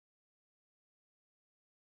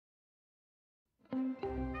Hi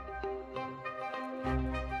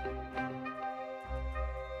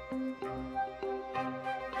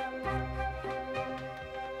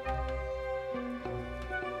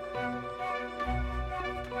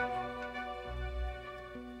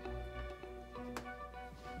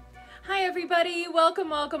everybody,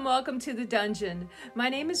 welcome to the dungeon. My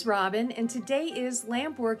name is Robin and today is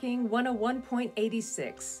Lampworking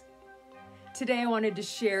 101.86. Today I wanted to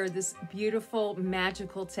share this beautiful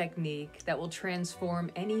magical technique that will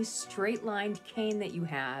transform any straight-lined cane that you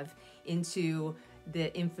have into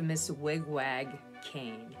the infamous WigWag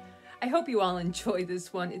cane. I hope you all enjoy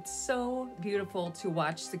this one. It's so beautiful to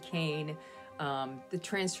watch the cane, the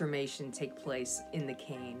transformation take place in the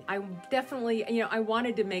cane. I definitely, I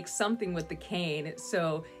wanted to make something with the cane,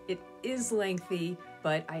 so it is lengthy,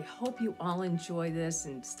 but I hope you all enjoy this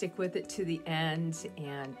and stick with it to the end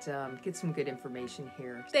and get some good information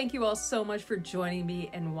here. Thank you all so much for joining me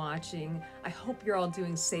and watching. I hope you're all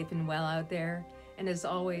doing safe and well out there. And as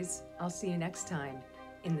always, I'll see you next time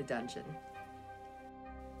in the dungeon.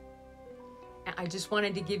 I just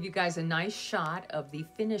wanted to give you guys a nice shot of the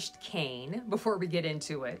finished cane before we get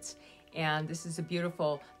into it. And this is a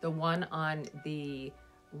beautiful, the one on the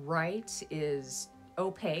right is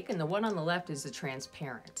opaque and the one on the left is the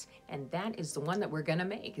transparent. And that is the one that we're gonna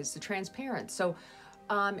make, is the transparent. So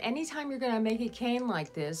anytime you're gonna make a cane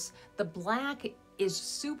like this, the black is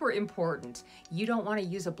super important. You don't wanna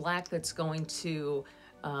use a black that's going to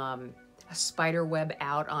spider web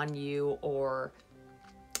out on you or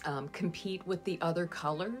compete with the other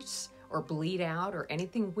colors or bleed out or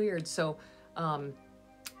anything weird. So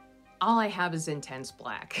all I have is intense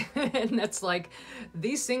black and that's like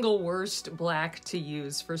the single worst black to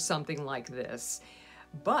use for something like this,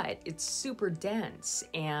 but it's super dense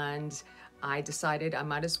and I decided I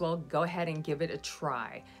might as well go ahead and give it a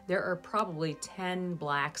try. There are probably 10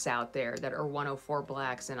 blacks out there that are 104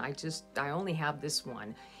 blacks and I only have this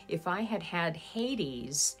one. If I had had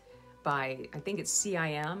Hades by, I think it's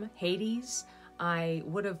CIM, Hades, I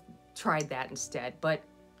would have tried that instead, but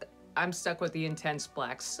I'm stuck with the intense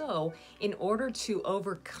black. So in order to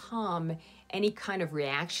overcome any kind of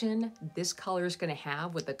reaction this color is gonna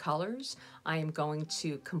have with the colors, I am going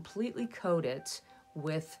to completely coat it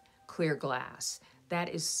with clear glass. That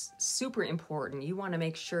is super important. You wanna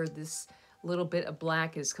make sure this little bit of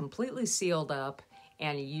black is completely sealed up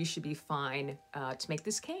and you should be fine to make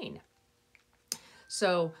this cane.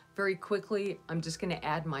 So very quickly, I'm just gonna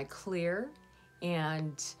add my clear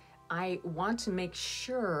and I want to make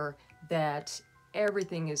sure that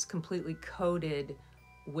everything is completely coated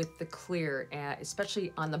with the clear,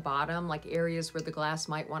 especially on the bottom, like areas where the glass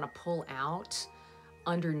might wanna pull out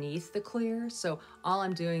underneath the clear. So all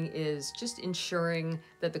I'm doing is just ensuring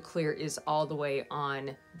that the clear is all the way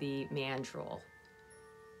on the mandrel.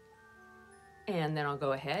 And then I'll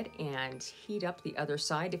go ahead and heat up the other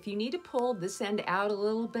side. If you need to pull this end out a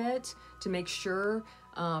little bit to make sure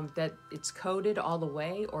that it's coated all the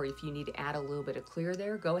way, or if you need to add a little bit of clear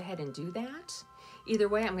there, go ahead and do that. Either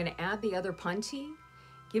way, I'm gonna add the other punty,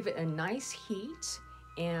 give it a nice heat,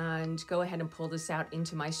 and go ahead and pull this out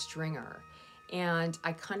into my stringer. And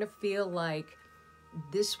I kind of feel like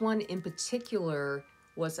this one in particular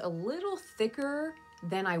was a little thicker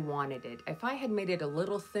than I wanted it. If I had made it a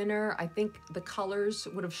little thinner, I think the colors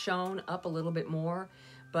would have shown up a little bit more,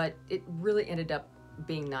 but it really ended up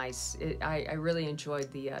being nice. I really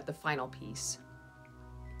enjoyed the final piece.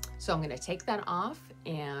 So I'm gonna take that off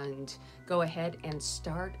and go ahead and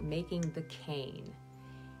start making the cane.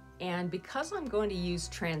 And because I'm going to use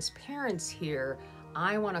transparents here,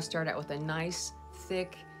 I wanna start out with a nice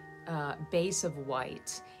thick base of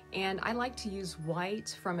white. And I like to use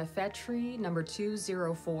white from Effetri number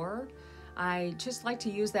 204. I just like to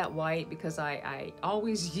use that white because I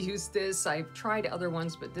always use this. I've tried other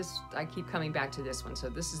ones, but this, I keep coming back to this one. So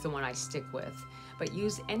this is the one I stick with. But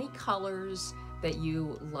use any colors that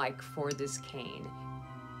you like for this cane.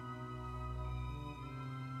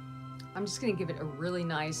 I'm just gonna give it a really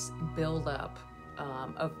nice buildup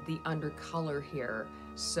of the undercolor here.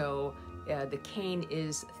 So the cane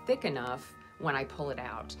is thick enough when I pull it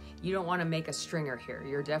out. You don't want to make a stringer here.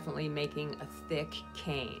 You're definitely making a thick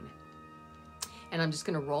cane. And I'm just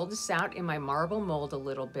going to roll this out in my marble mold a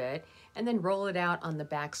little bit and then roll it out on the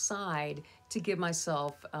back side to give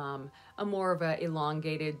myself a more of a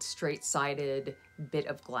elongated, straight-sided bit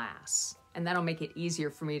of glass. And that'll make it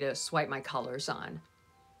easier for me to swipe my colors on.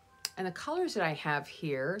 And the colors that I have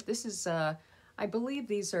here, this is, I believe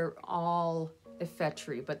these are all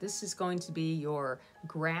Effetri, but this is going to be your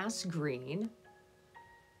grass green.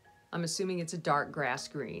 I'm assuming it's a dark grass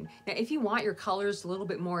green. Now, if you want your colors a little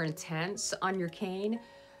bit more intense on your cane,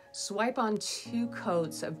 swipe on 2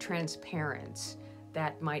 coats of transparent.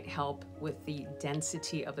 That might help with the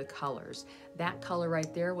density of the colors. That color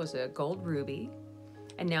right there was a gold ruby.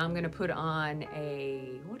 And now I'm gonna put on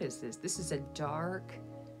a, what is this? This is a dark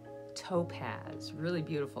topaz, really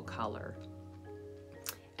beautiful color.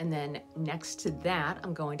 And then next to that,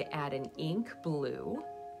 I'm going to add an ink blue.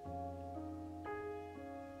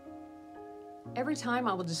 Every time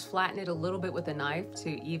I will just flatten it a little bit with a knife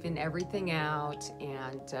to even everything out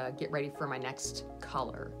and get ready for my next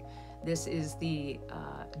color. This is the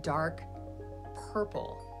dark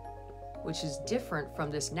purple, which is different from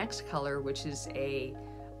this next color, which is the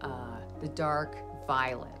dark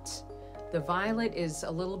violet. The violet is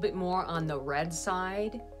a little bit more on the red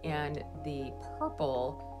side, and the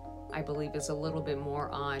purple, I believe, is a little bit more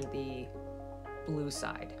on the blue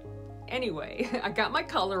side. Anyway, I got my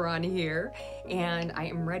color on here, and I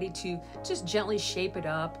am ready to just gently shape it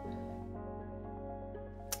up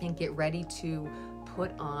and get ready to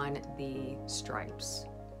put on the stripes.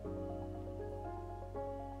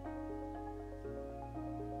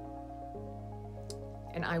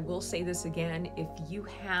 And I will say this again, if you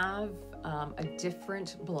have a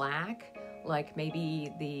different black, like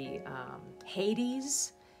maybe the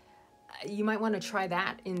Hades, you might want to try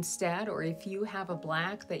that instead. Or if you have a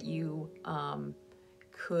black that you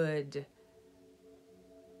could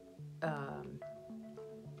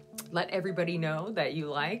let everybody know that you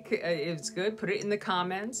like, it's good, put it in the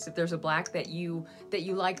comments. If there's a black that you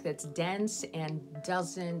like that's dense and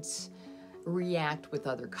doesn't react with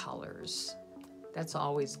other colors, that's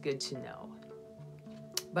always good to know.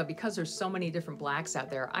 But because there's so many different blacks out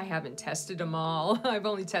there, I haven't tested them all. I've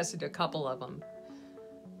only tested a couple of them.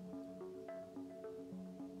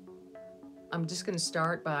 I'm just going to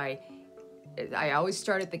start by, I always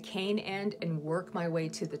start at the cane end and work my way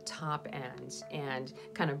to the top end and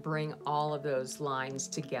kind of bring all of those lines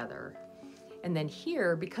together. And then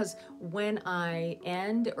here, because when I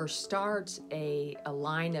end or start a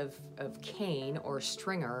line of cane or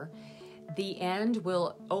stringer, the end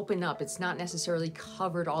will open up. It's not necessarily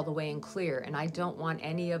covered all the way and clear, and I don't want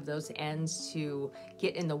any of those ends to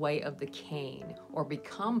get in the way of the cane or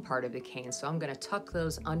become part of the cane. So I'm going to tuck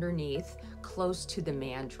those underneath close to the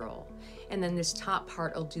mandrel. And then this top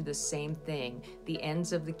part, I'll do the same thing. The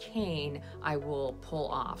ends of the cane I will pull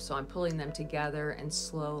off. So I'm pulling them together and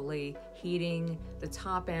slowly heating the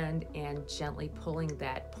top end and gently pulling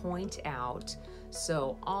that point out,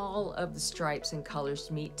 so all of the stripes and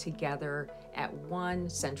colors meet together at one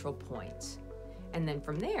central point. And then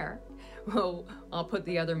from there, I'll put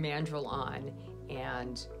the other mandrel on,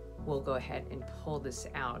 and we'll go ahead and pull this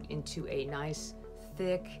out into a nice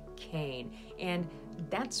thick cane. And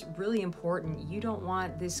that's really important. You don't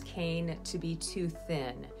want this cane to be too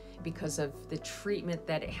thin because of the treatment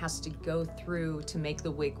that it has to go through to make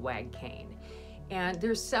the WigWag cane. And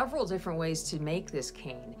there's several different ways to make this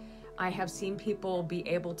cane. I have seen people be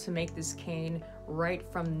able to make this cane right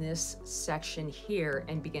from this section here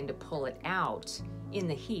and begin to pull it out in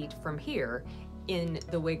the heat from here in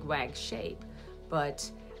the WigWag shape. But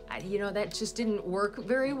you know, that just didn't work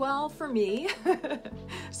very well for me.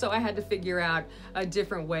 So I had to figure out a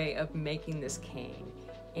different way of making this cane.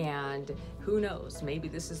 And who knows, maybe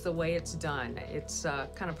this is the way it's done. It's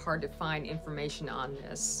kind of hard to find information on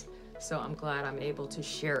this. So I'm glad I'm able to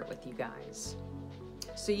share it with you guys.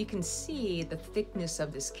 So you can see the thickness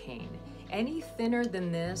of this cane. Any thinner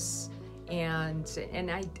than this, and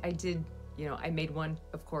I did, you know, I made one,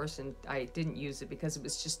 of course, and I didn't use it because it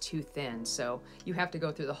was just too thin. So you have to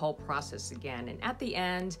go through the whole process again. And at the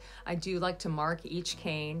end, I do like to mark each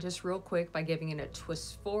cane just real quick by giving it a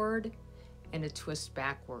twist forward and a twist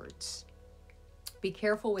backwards. Be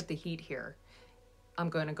careful with the heat here. I'm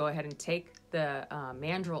going to go ahead and take the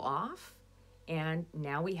mandrel off. And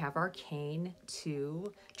now we have our cane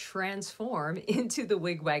to transform into the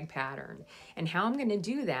WigWag pattern. And how I'm going to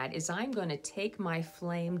do that is I'm going to take my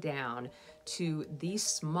flame down to the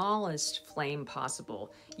smallest flame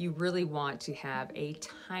possible. You really want to have a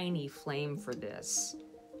tiny flame for this,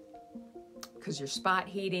 because you're spot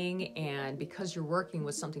heating, and because you're working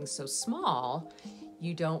with something so small,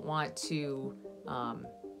 you don't want to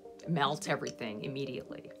melt everything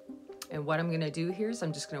immediately. And what I'm going to do here is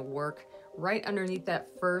I'm just going to work right underneath that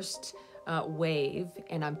first wave,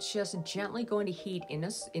 and I'm just gently going to heat in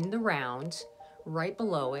the round right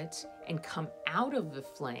below it and come out of the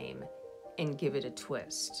flame and give it a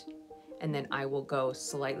twist. And then I will go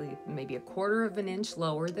slightly, maybe 1/4 of an inch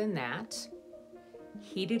lower than that,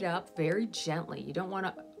 heat it up very gently. You don't want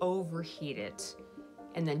to overheat it,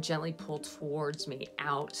 and then gently pull towards me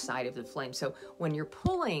outside of the flame. So when you're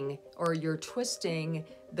pulling or you're twisting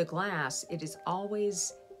the glass, it is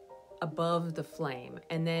always above the flame.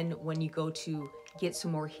 And then when you go to get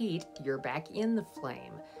some more heat, you're back in the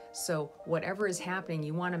flame. So whatever is happening,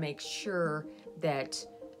 you want to make sure that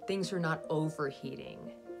things are not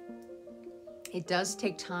overheating. It does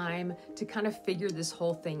take time to kind of figure this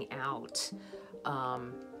whole thing out.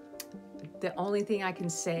 The only thing I can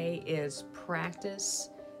say is practice,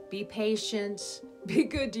 be patient, be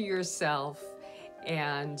good to yourself,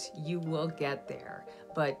 and you will get there.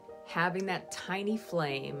 But having that tiny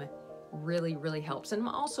flame really, really helps. And I'm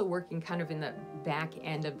also working kind of in the back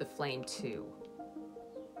end of the flame too.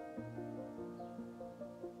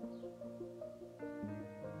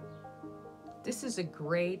 This is a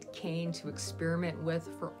great cane to experiment with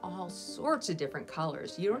for all sorts of different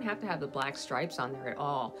colors. You don't have to have the black stripes on there at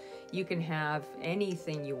all. You can have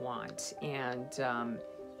anything you want, and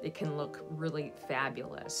it can look really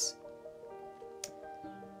fabulous.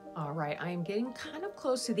 All right, I am getting kind of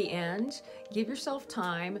close to the end. Give yourself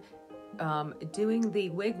time. Doing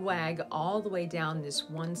the wig-wag all the way down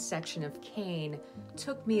this one section of cane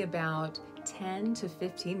took me about 10 to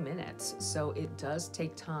 15 minutes, so it does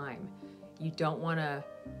take time. You don't want to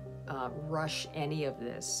rush any of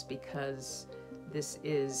this, because this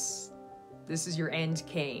is your end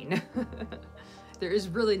cane. There is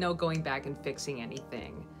really no going back and fixing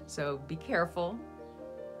anything, so be careful.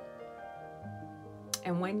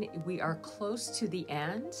 And when we are close to the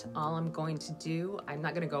end, all I'm going to do, I'm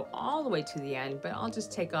not going to go all the way to the end, but I'll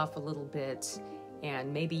just take off a little bit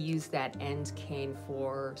and maybe use that end cane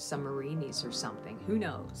for some marinis or something. Who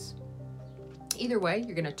knows? Either way,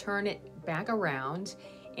 you're going to turn it back around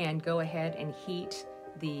and go ahead and heat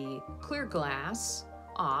the clear glass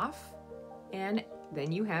off, and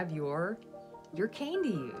then you have your cane to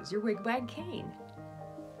use, your WigWag cane.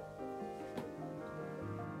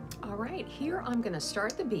 All right, here I'm going to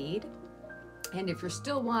start the bead, and if you're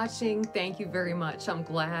still watching, thank you very much. I'm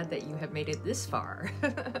glad that you have made it this far.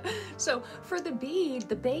 So for the bead,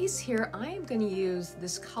 the base here, I am going to use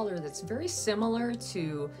this color that's very similar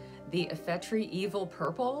to the Effetri Evil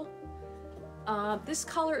Purple. This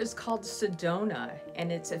color is called Sedona,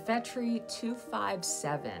 and it's Effetri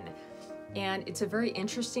 257. And it's a very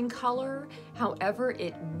interesting color. However,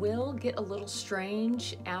 it will get a little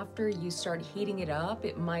strange after you start heating it up.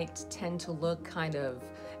 It might tend to look kind of,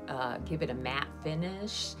 give it a matte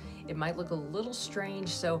finish. It might look a little strange.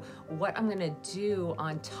 So what I'm gonna do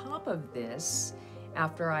on top of this,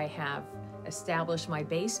 after I have established my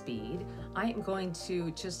base bead, I am going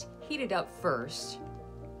to just heat it up first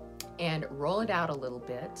and roll it out a little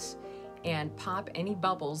bit and pop any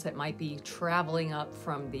bubbles that might be traveling up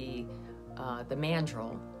from the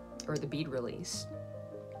mandrel or the bead release,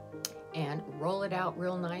 and roll it out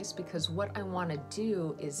real nice, because what I want to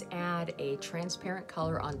do is add a transparent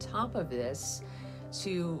color on top of this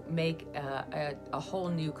to make a whole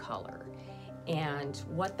new color. And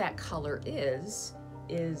what that color is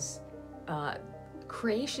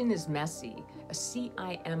Creation is Messy, a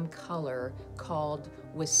CIM color called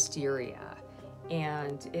Wisteria.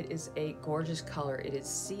 And it is a gorgeous color. It is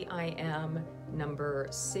CIM number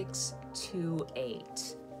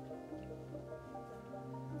 628.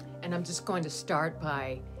 And I'm just going to start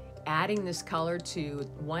by adding this color to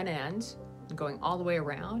one end, going all the way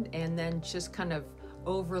around, and then just kind of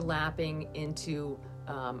overlapping into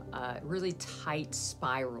a really tight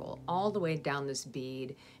spiral all the way down this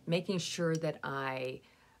bead, making sure that I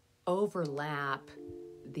overlap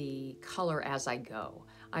the color as I go.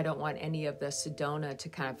 I don't want any of the Sedona to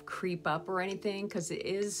kind of creep up or anything, because it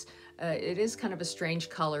is kind of a strange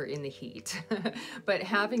color in the heat. But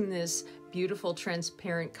having this beautiful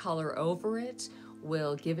transparent color over it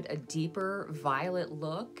will give it a deeper violet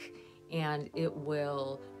look, and it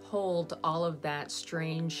will hold all of that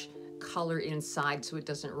strange color inside so it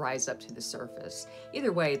doesn't rise up to the surface.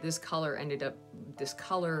 Either way,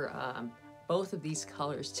 both of these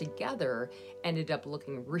colors together ended up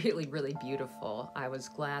looking really, really beautiful. I was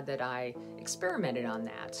glad that I experimented on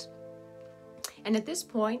that. And at this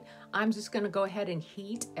point, I'm just going to go ahead and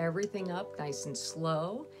heat everything up nice and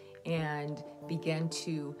slow and begin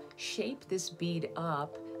to shape this bead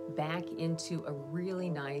up back into a really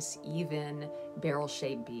nice, even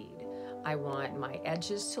barrel-shaped bead. I want my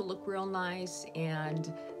edges to look real nice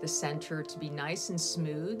and the center to be nice and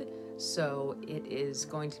smooth, so it is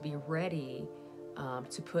going to be ready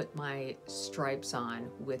to put my stripes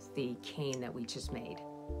on with the cane that we just made.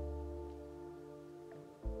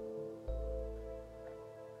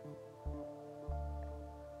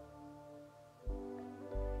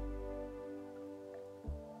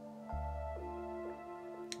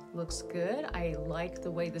 Looks good. I like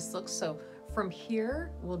the way this looks. So from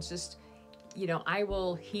here, we'll just you know, I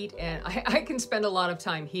will heat, and I can spend a lot of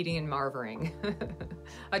time heating and marvering.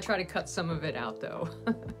 I try to cut some of it out though.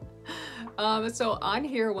 So on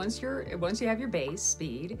here, once you have your base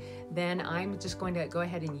speed, then I'm just going to go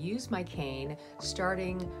ahead and use my cane,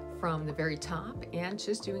 starting from the very top and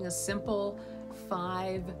just doing a simple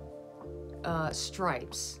 5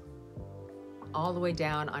 stripes all the way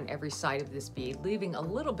down on every side of this bead, leaving a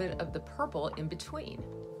little bit of the purple in between.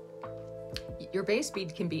 Your base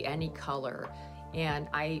bead can be any color, and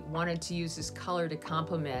I wanted to use this color to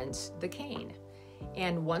complement the cane.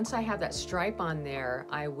 And once I have that stripe on there,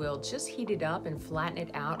 I will just heat it up and flatten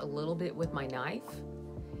it out a little bit with my knife,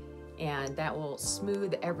 and that will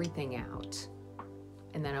smooth everything out.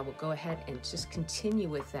 And then I will go ahead and just continue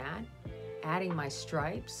with that, adding my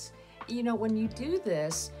stripes. You know, when you do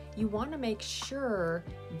this, you want to make sure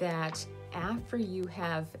that after you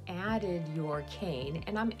have added your cane,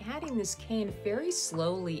 and I'm adding this cane very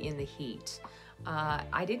slowly in the heat.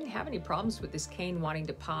 I didn't have any problems with this cane wanting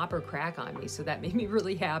to pop or crack on me, so that made me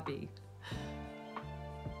really happy.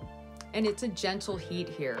 And it's a gentle heat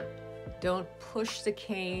here. Don't push the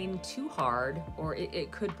cane too hard or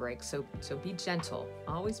it could break, so be gentle.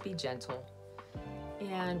 Always be gentle.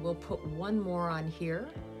 And we'll put one more on here.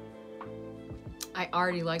 I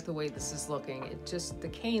already like the way this is looking. The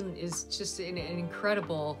cane is just an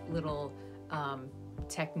incredible little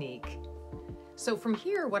technique. So from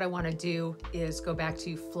here, what I want to do is go back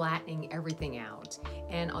to flattening everything out.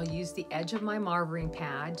 And I'll use the edge of my marvering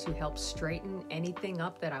pad to help straighten anything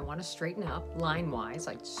up that I want to straighten up line-wise,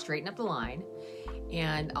 like straighten up the line.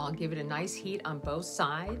 And I'll give it a nice heat on both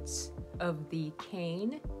sides of the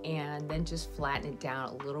cane, and then just flatten it down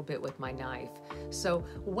a little bit with my knife. So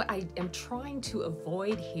what I am trying to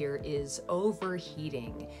avoid here is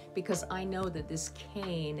overheating, because I know that this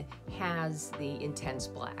cane has the intense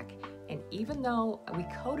black. And even though we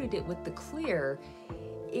coated it with the clear,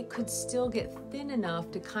 it could still get thin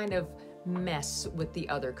enough to kind of mess with the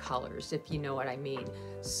other colors, if you know what I mean.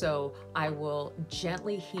 So I will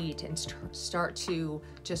gently heat and start to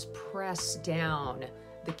just press down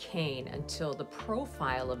the cane until the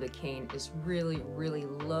profile of the cane is really, really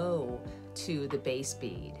low to the base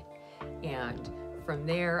bead. And from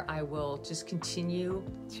there, I will just continue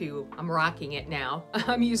to, I'm rocking it now.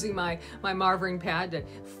 I'm using my marvering pad to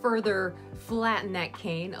further flatten that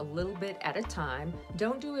cane a little bit at a time.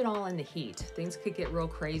 Don't do it all in the heat. Things could get real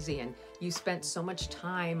crazy, and you spent so much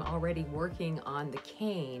time already working on the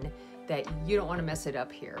cane that you don't want to mess it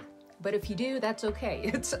up here. But if you do, that's okay.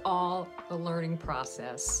 It's all a learning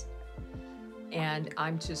process. And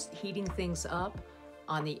I'm just heating things up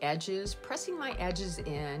on the edges, pressing my edges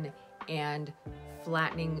in and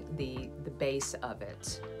flattening the base of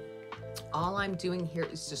it. All I'm doing here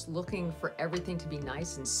is just looking for everything to be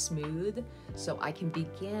nice and smooth so I can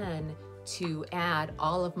begin to add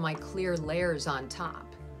all of my clear layers on top.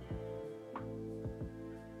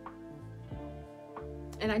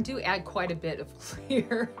 And I do add quite a bit of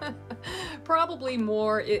clear, probably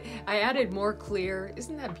more. I added more clear.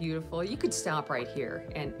 Isn't that beautiful? You could stop right here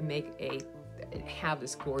and have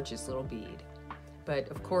this gorgeous little bead. But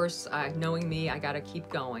of course, knowing me, I gotta keep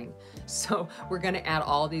going. So we're gonna add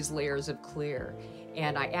all these layers of clear.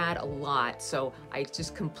 And I add a lot, so I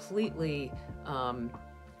just completely,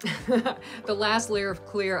 the last layer of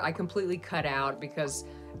clear I completely cut out because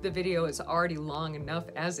the video is already long enough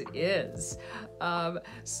as it is.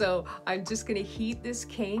 So I'm just gonna heat this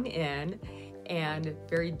cane in and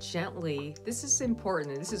very gently, this is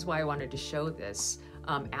important, and this is why I wanted to show this.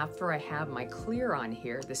 After I have my clear on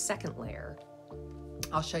here, the second layer,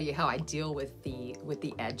 I'll show you how I deal with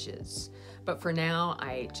the edges. But for now,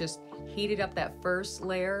 I just heated up that first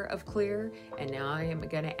layer of clear, and now I am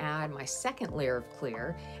gonna add my second layer of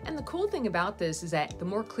clear. And the cool thing about this is that the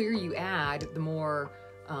more clear you add, the more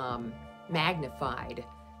magnified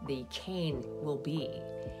the cane will be.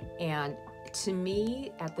 And to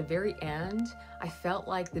me, at the very end, I felt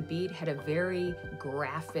like the bead had a very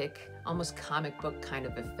graphic, almost comic book kind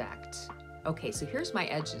of effect. Okay, so here's my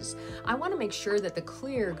edges. I want to make sure that the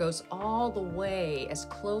clear goes all the way as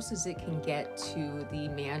close as it can get to the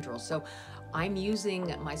mandrel. So I'm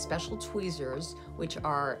using my special tweezers, which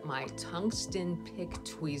are my tungsten pick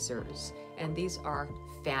tweezers, and these are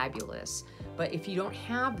fabulous. But if you don't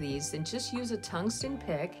have these, then just use a tungsten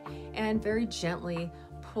pick and very gently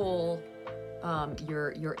pull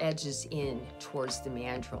your edges in towards the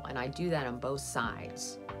mandrel. And I do that on both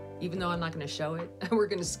sides. Even though I'm not going to show it, we're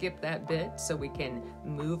going to skip that bit so we can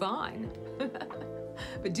move on.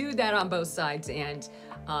 But do that on both sides, and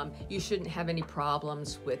you shouldn't have any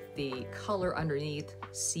problems with the color underneath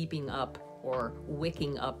seeping up or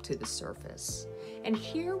wicking up to the surface. And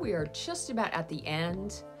here we are just about at the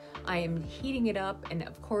end. I am heating it up, and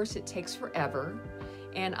of course it takes forever.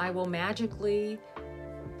 And I will magically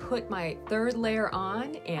put my third layer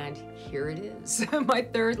on, and here it is, my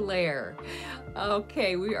third layer.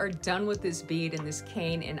 Okay, we are done with this bead and this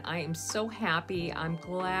cane, and I am so happy. I'm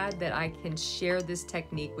glad that I can share this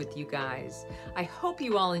technique with you guys. I hope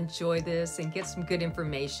you all enjoy this and get some good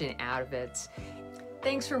information out of it.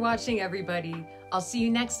 Thanks for watching, everybody. I'll see you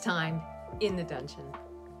next time in the dungeon.